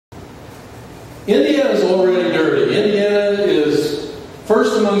Indiana is already dirty. Indiana is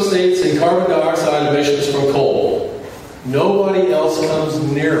first among states in carbon dioxide emissions from coal. Nobody else comes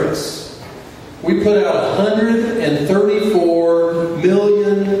near us. We put out 134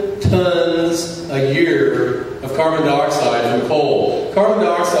 million tons a year of carbon dioxide from coal. Carbon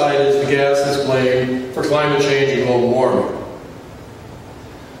dioxide is the gas that's blamed for climate change and global warming.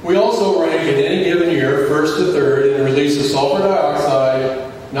 We also rank in any given year first to third in the release of sulfur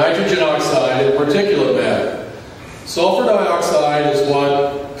dioxide, nitrogen oxide, and particulate matter. Sulfur dioxide is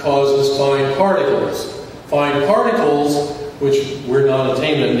what causes fine particles. Fine particles, which we're not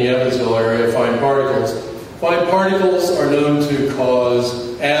attaining in the Evansville area, fine particles. Fine particles are known to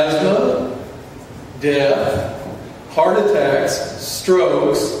cause asthma, death, heart attacks,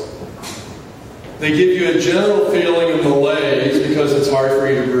 strokes. They give you a general feeling of malaise because it's hard for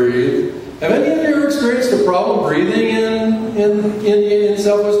you to breathe. Have any of you ever experienced a problem breathing in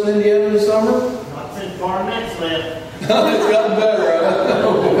southwestern Indiana in the summer? Not since Bar Next left. It's gotten better.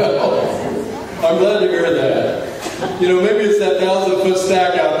 Well, I'm glad to hear that. You know, maybe it's that 1,000-foot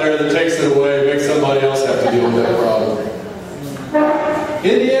stack out there that takes it away, makes somebody else have to deal with that problem.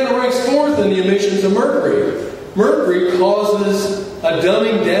 Indiana ranks fourth in the emissions of mercury. Mercury causes a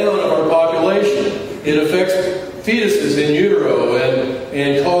dumbing down of our population. It affects fetuses in utero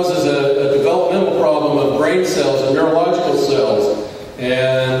and causes a developmental problem of brain cells and neurological cells.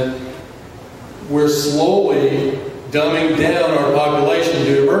 And we're slowly dumbing down our population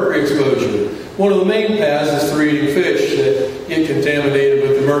due to mercury exposure. One of the main paths is through eating fish that get contaminated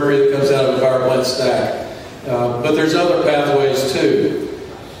with the mercury that comes out of the power plant stack. But there's other pathways too.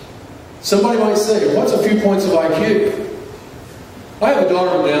 Somebody might say, what's a few points of IQ? I have a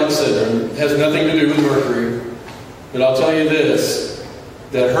daughter with Down syndrome. It has nothing to do with mercury. But I'll tell you this,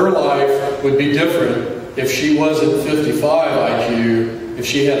 that her life would be different if she wasn't 55 IQ, if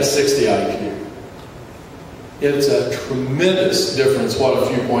she had a 60 IQ. It's a tremendous difference what a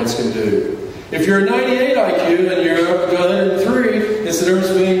few points can do. If you're a 98 IQ and you're up to 103, it's the difference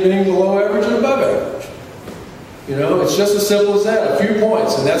between being below average and above average. You know, it's just as simple as that, a few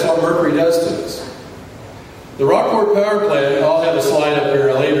points, and that's what mercury does to us. The Rockport power plant, I'll have a slide up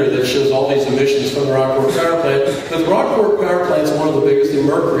here later that shows all these emissions from the Rockport power plant, but the Rockport power plant is one of the biggest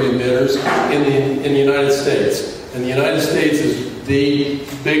mercury emitters in the United States. And the United States is the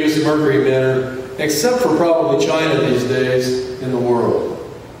biggest mercury emitter, except for probably China these days, in the world.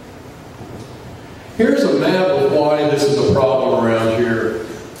 Here's a map of why this is a problem around here.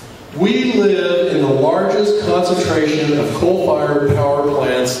 We live in the largest concentration of coal-fired power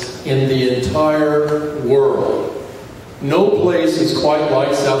plants in the entire world. No place is quite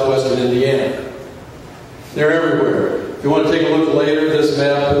like southwestern Indiana. They're everywhere. If you want to take a look later, this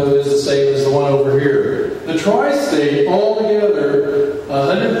map is the same as the one over here. The tri-state altogether,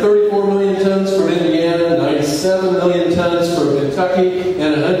 134 million tons from Indiana, 97 million tons from Kentucky,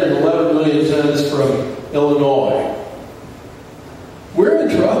 and 111 million tons from Illinois. We're in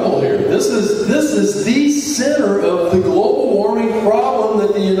trouble here. This is the center of the global warming problem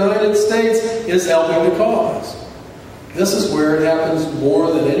that the United States is helping to cause. This is where it happens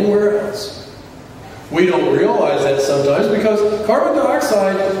more than anywhere else. We don't realize that sometimes because carbon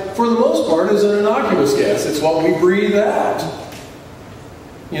dioxide, for the most part, is an innocuous gas. It's what we breathe out.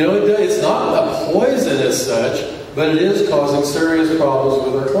 You know, it's not a poison as such, but it is causing serious problems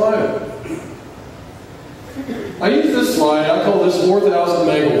with our climate. I use this slide, I call this 4,000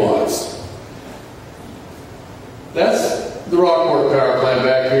 megawatts. That's the Rockport power plant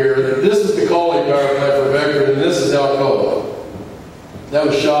back here. This is the Coley power plant for Beckford, and this is Alcoa. That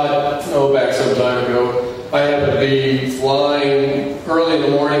was shot, back some time ago. I happened to be flying early in the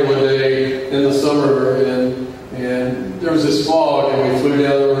morning one day in the summer, and there was this fog, and we flew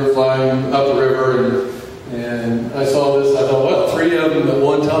down the river, flying up the river, and I saw this. I thought, well, 3 of them at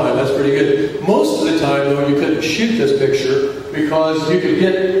one time. That's pretty good. Most of the time, though, you couldn't shoot this picture because you could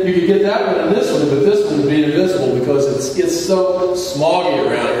get that one and this one, but this one would be invisible because it's so smoggy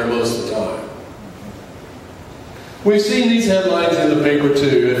around here most of the time. We've seen these headlines in the paper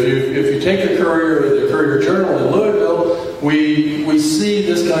too. If you take the Courier or the Courier Journal in Louisville, we see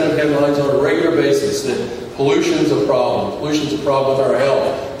this kind of headlines on a regular basis that pollution's a problem. Pollution's a problem with our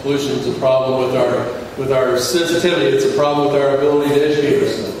health. Pollution's a problem with our sensitivity. It's a problem with our ability to educate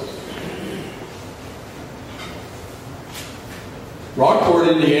ourselves. Rockport,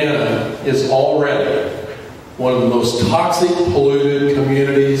 Indiana is already one of the most toxic, polluted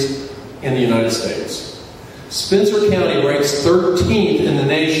communities in the United States. Spencer County ranks 13th in the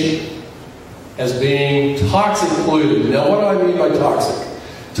nation as being toxic polluted. Now, what do I mean by toxic?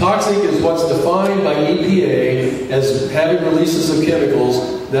 Toxic is what's defined by EPA as having releases of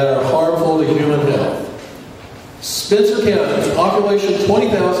chemicals that are harmful to human health. Spencer County, population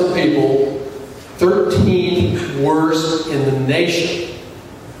 20,000 people, 13th worst in the nation.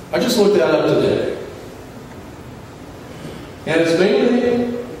 I just looked that up today. And it's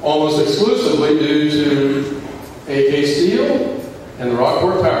mainly, almost exclusively, due to AK Steel and the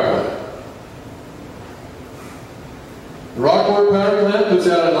Rockport power plant. The Rockport power plant puts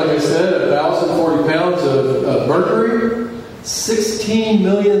out, like I said, 1,040 pounds of mercury,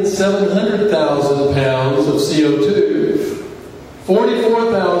 16,700,000 pounds of CO2,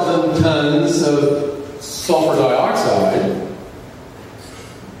 44,000 tons of sulfur dioxide,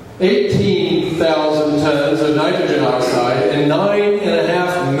 18,000 tons of nitrogen oxide, and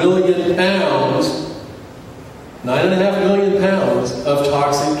 9.5 million pounds of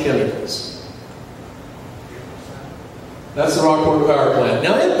toxic chemicals. That's the Rockport power plant.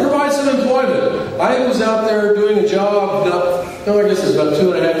 Now, it provides some employment. I was out there doing a job, I guess it's about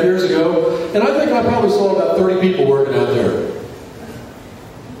 2.5 years ago, and I think I probably saw about 30 people working out there.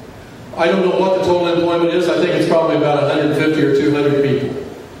 I don't know what the total employment is. I think it's probably about 150 or 200 people.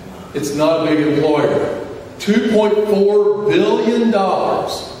 It's not a big employer. $2.4 billion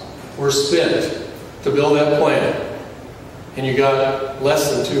were spent to build that plant, and you got less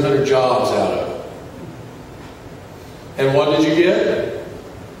than 200 jobs out of it. And what did you get?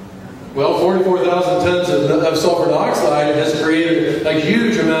 Well, 44,000 tons of sulfur dioxide has created a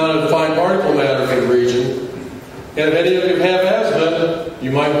huge amount of fine particle matter for the region. And if any of you have asthma,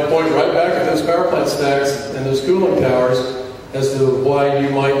 you might point right back at those power plant stacks and those cooling towers as to why you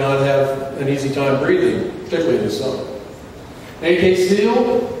might not have an easy time breathing, particularly in the summer. AK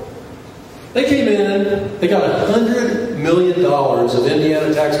Steel, they came in, they got $100 million of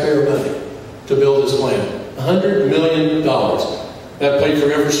Indiana taxpayer money to build this plant. $100 million. That paid for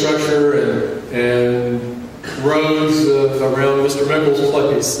infrastructure and roads around Mr. Mickle's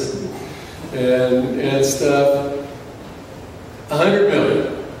place and stuff. $100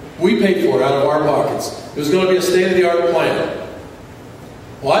 million. We paid for it out of our pockets. It was going to be a state-of-the-art plant.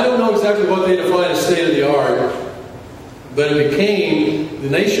 Well, I don't know exactly what they define as state-of-the-art, but it became the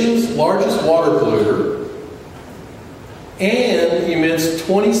nation's largest water polluter and emits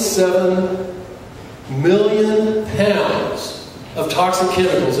 27 million pounds of toxic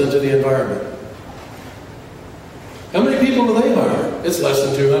chemicals into the environment. How many people do they hire? It's less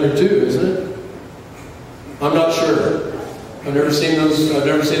than 200 too, isn't it? I'm not sure. I've never seen those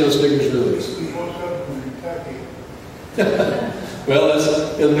figures released. Well, that's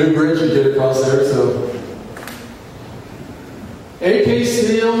a new bridge you get across there, so. AK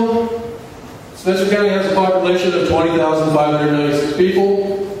Steel, Spencer County has a population of 20,596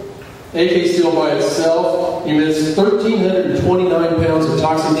 people. AK Steel by itself emits 1,329 pounds of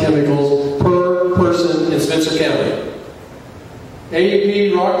toxic chemicals per person in Spencer County.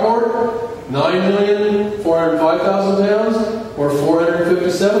 AEP Rockport, 9,405,000 pounds, or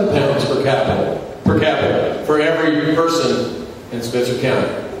 457 pounds per capita for every person in Spencer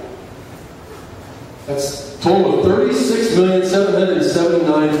County. That's a total of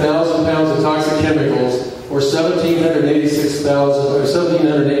 36,779,000 pounds of toxic chemicals, or 1,786 pounds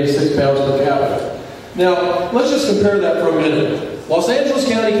per capita. Now, let's just compare that for a minute. Los Angeles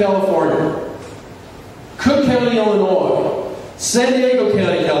County, California, Cook County, Illinois, San Diego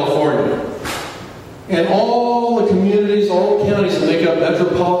County, California, and all the communities, all the counties that make up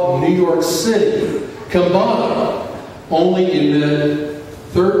metropolitan New York City combined only emit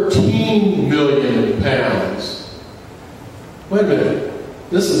 13 million pounds. Wait a minute.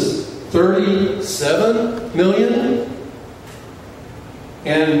 This is 37 million?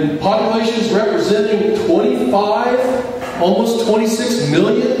 And populations representing 25, almost 26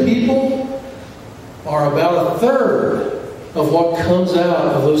 million people are about a third of what comes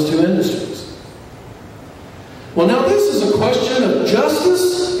out of those two industries. Well, now this is a question of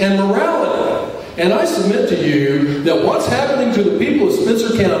justice and morality. And I submit to you that what's happening to the people of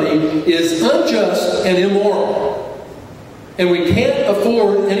Spencer County is unjust and immoral. And we can't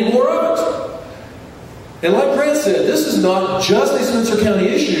afford any more of it. And like Grant said, this is not just a Spencer County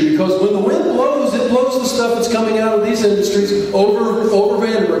issue, because when the wind blows, it blows the stuff that's coming out of these industries over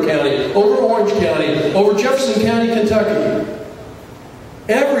Vanderbilt County, over Orange County, over Jefferson County, Kentucky.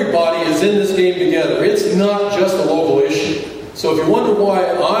 Everybody is in this game together. It's not just a local issue. So if you wonder why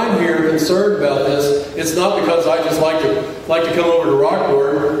I'm here concerned about this, it's not because I just like to come over to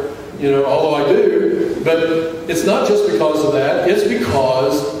Rockport, although I do, but it's not just because of that. It's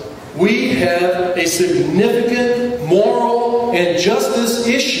because we have a significant moral and justice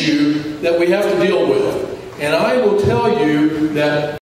issue that we have to deal with. And I will tell you that